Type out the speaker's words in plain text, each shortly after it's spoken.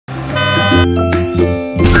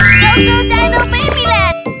GoGo Dino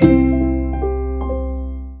Babyland!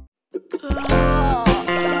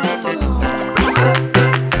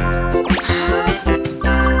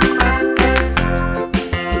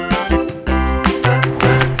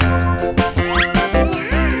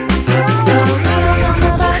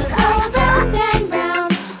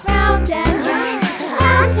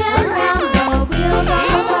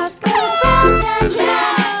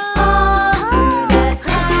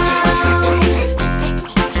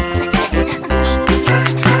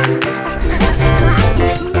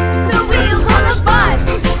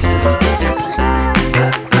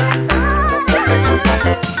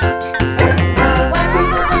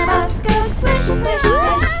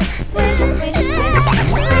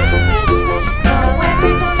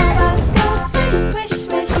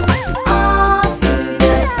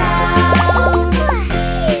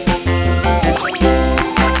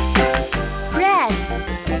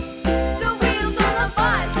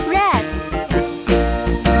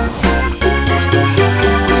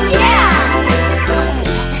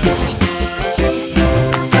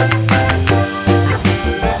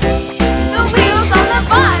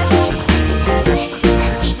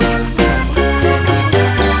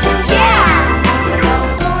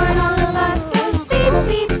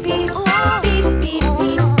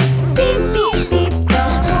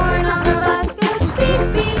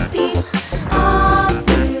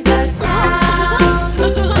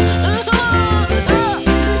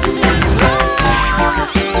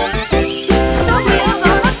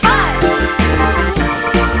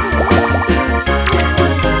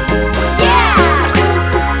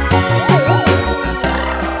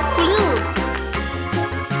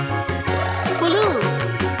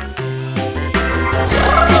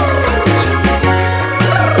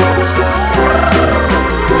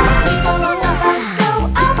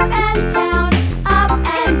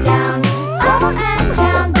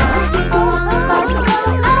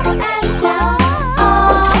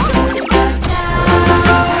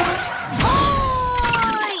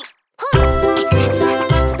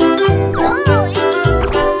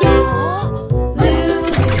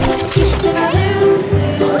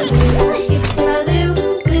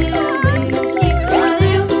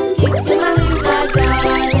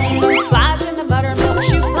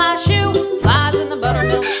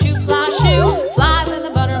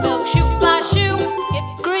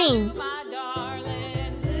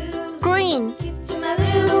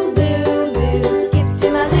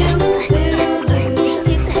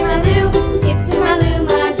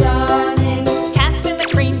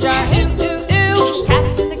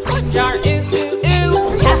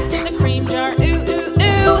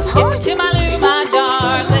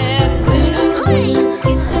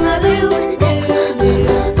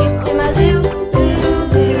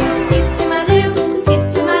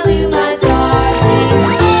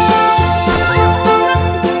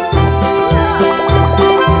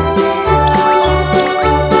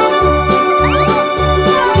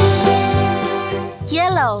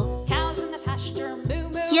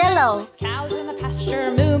 Yellow. Cows in the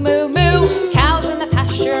pasture, moo, moo, moo. Cows in the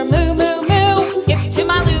pasture, moo, moo, moo. Skip to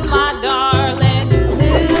my loo, my darling. Loo,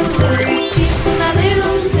 loo, skip to my loo,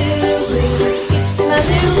 loo, loo. Skip to my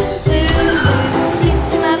loo, loo, loo. Skip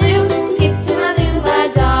to my loo, skip to my loo, my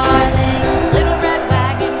darling. Little red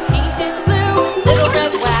wagon painted blue. Little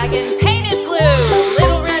red wagon painted blue.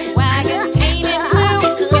 Little red wagon painted blue.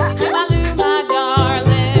 Skip to my loo, my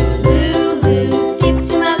darling. Loo, loo, skip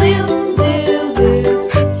to my loo, loo, loo.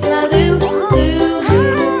 Skip to my loo, loo,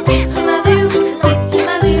 loo. Skip to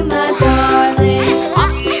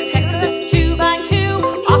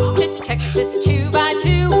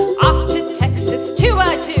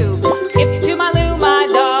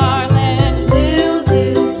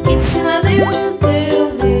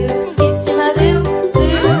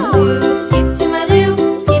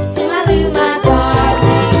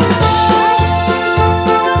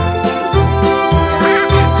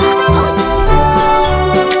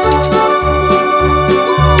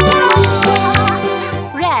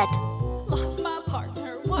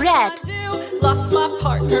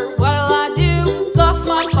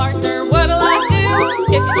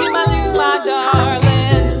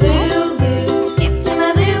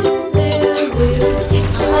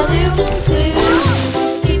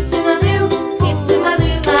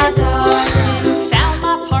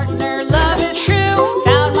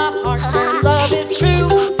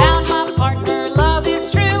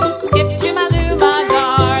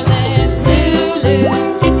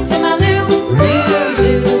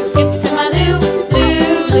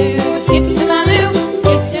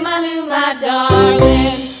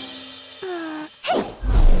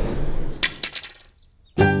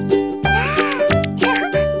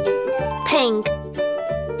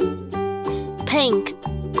Pink.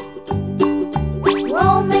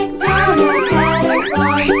 Old MacDonald had a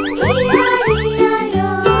farm, E-I-E-I-O.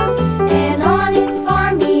 And on his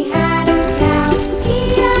farm he had a cow,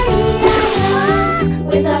 E-I-E-I-O.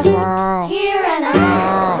 With a here and a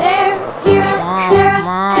there, here, there,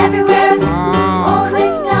 everywhere. Old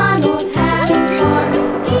MacDonald had a farm,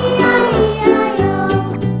 E-I-E-I-O.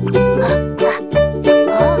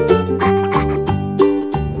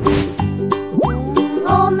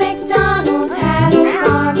 Old MacDonald had a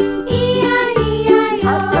farm,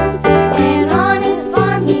 E-I-E-I-O. And on his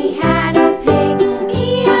farm he had a pig,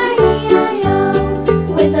 E-I-E-I-O.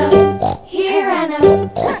 With a here and a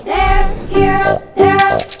there, here,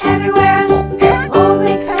 there, everywhere. Old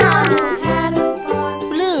MacDonald had a farm,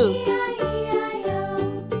 Blue. E-I-E-I-O.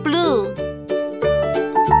 Blue.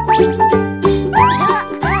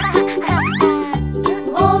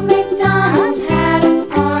 Old MacDonald had a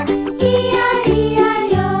farm,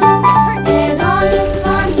 E-I-E-I-O. And on his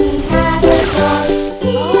farm he had a dog,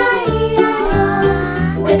 E-I-E-I-O.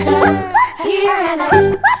 With a here and a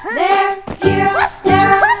there, here,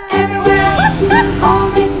 there, everywhere. Old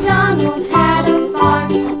MacDonald had a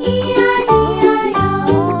farm, E-I-E-I-O.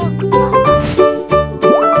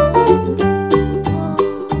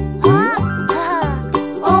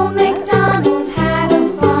 Old MacDonald had a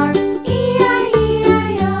farm,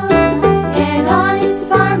 E-I-E-I-O. And on his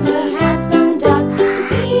farm he had some ducks,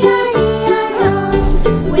 E-I-E-I-O.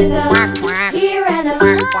 With a here and a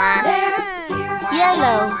there, here,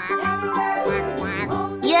 Yellow. everywhere.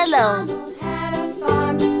 Old Yellow. MacDonald had a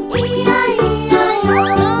farm, E-I-E-I-O.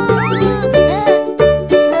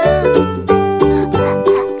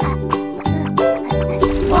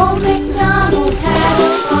 Old MacDonald had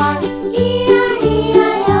a farm,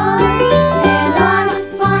 E-I-E-I-O. And on his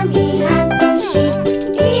farm he had some sheep,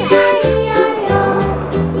 E-I-E-I-O.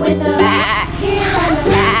 With a here and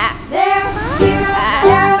a there, here,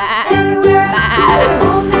 there, everywhere.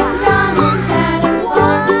 Old MacDonald had a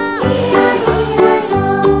farm, E-I-E-I-O.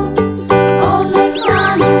 Old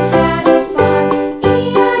MacDonald had a farm,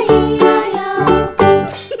 E-I-E-I-O.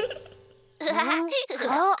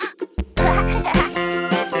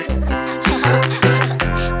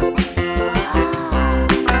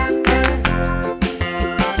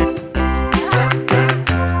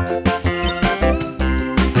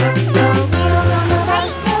 The wheels on the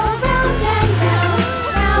bus go round and round,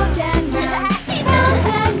 round and round, round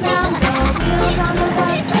and round. The wheels on the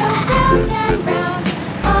bus go round and round,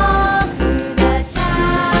 all through the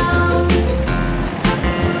town.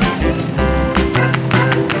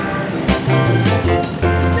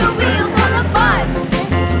 The wheels on the bus.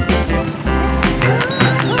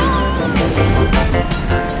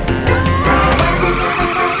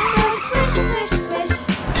 Swish, swish, swish, swish,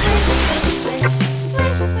 swish,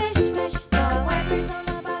 swish, swish, swish. The wipers on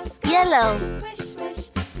the bus go Yellow. swish, swish,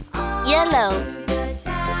 all Yellow. through the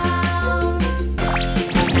town.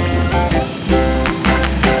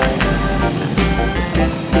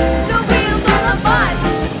 The wheels on the bus.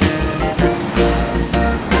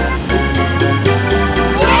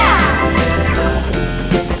 Yeah!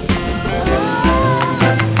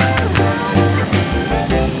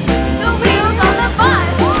 The wheels on the bus.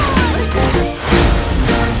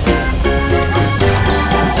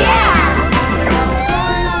 Yeah! The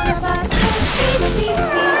horn on the bus goes beep, beep,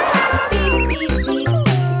 beep, beep, beep,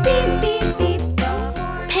 beep, beep, beep, beep. The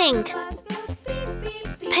horn Pink. on the bus goes beep, beep,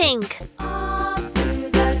 beep. Pink. All through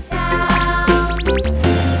the town.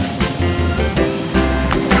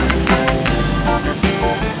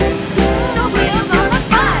 The wheels on the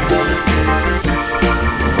bus.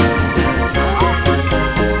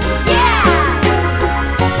 Yeah!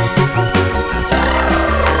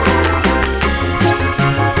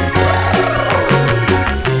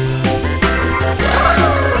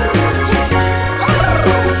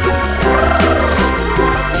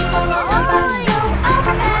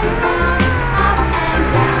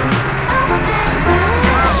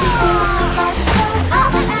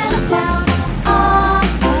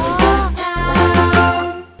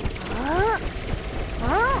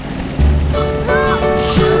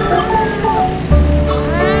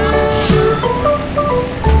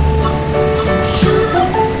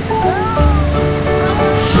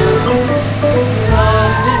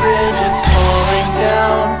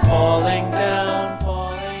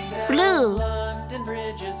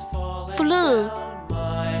 Blue.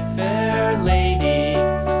 My fair lady,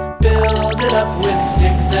 build it up with